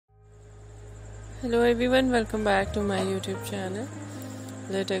Hello everyone, welcome back to my YouTube channel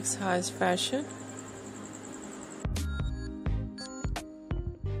Latex Highs Fashion.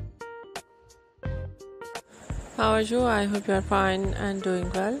 How are you? I hope you are fine and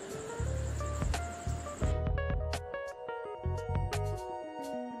doing well.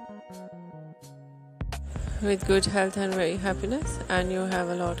 With good health and very happiness, and you have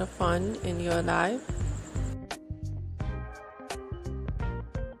a lot of fun in your life.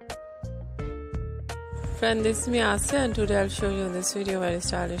 Friend, this is me Asya, and today I'll show you in this video very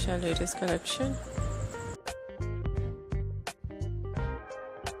stylish and latest collection.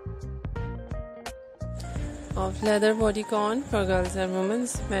 Of leather bodycon for girls and women.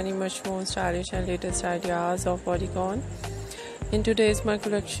 Many much more stylish and latest ideas of bodycon in today's my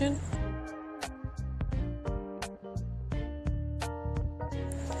collection.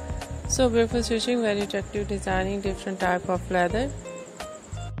 So beautiful stitching, very attractive designing, different type of leather.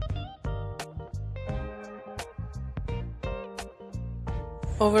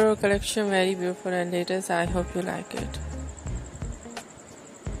 Overall collection very beautiful and latest. I hope you like it.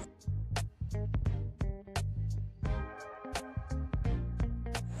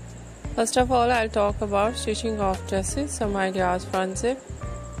 First of all, I'll talk about stitching of dresses, some ideas front zip.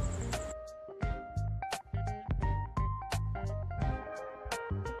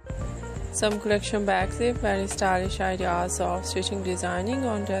 Some collection back zip, very stylish ideas of stitching designing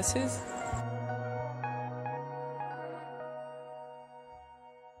on dresses.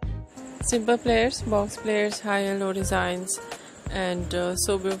 Simple players, box players, high and low designs, and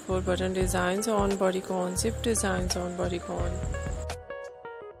so beautiful button designs on bodycon, zip designs on bodycon.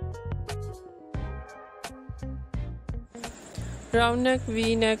 Round neck,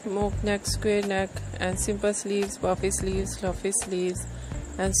 V neck, mock neck, square neck, and simple sleeves, puffy sleeves, fluffy sleeves,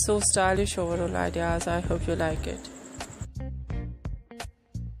 and so stylish overall ideas. I hope you like it.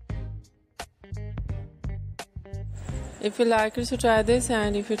 If you like it, so try this,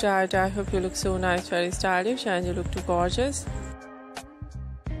 and if you try it, I hope you look so nice, very stylish, and you look too gorgeous.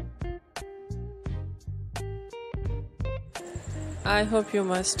 I hope you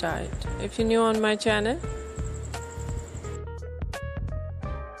must try it. If you're new on my channel,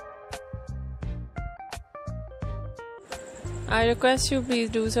 I request you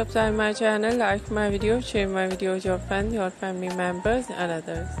please do subscribe my channel, like my video, share my video with your friends, your family members and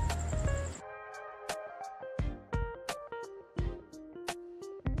others.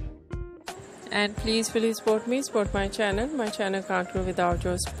 And please support me, support my channel. My channel can't grow without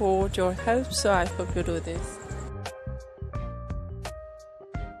your support, your help, so I hope you do this.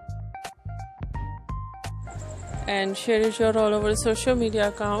 And share it your all over social media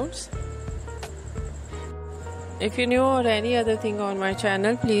accounts. If you new or any other thing on my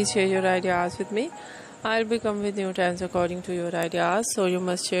channel, please share your ideas with me. I'll be come with new trends according to your ideas, so you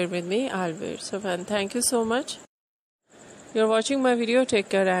must share with me. I'll wait. So thank you so much. You're watching my video. Take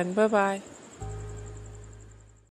care and bye bye.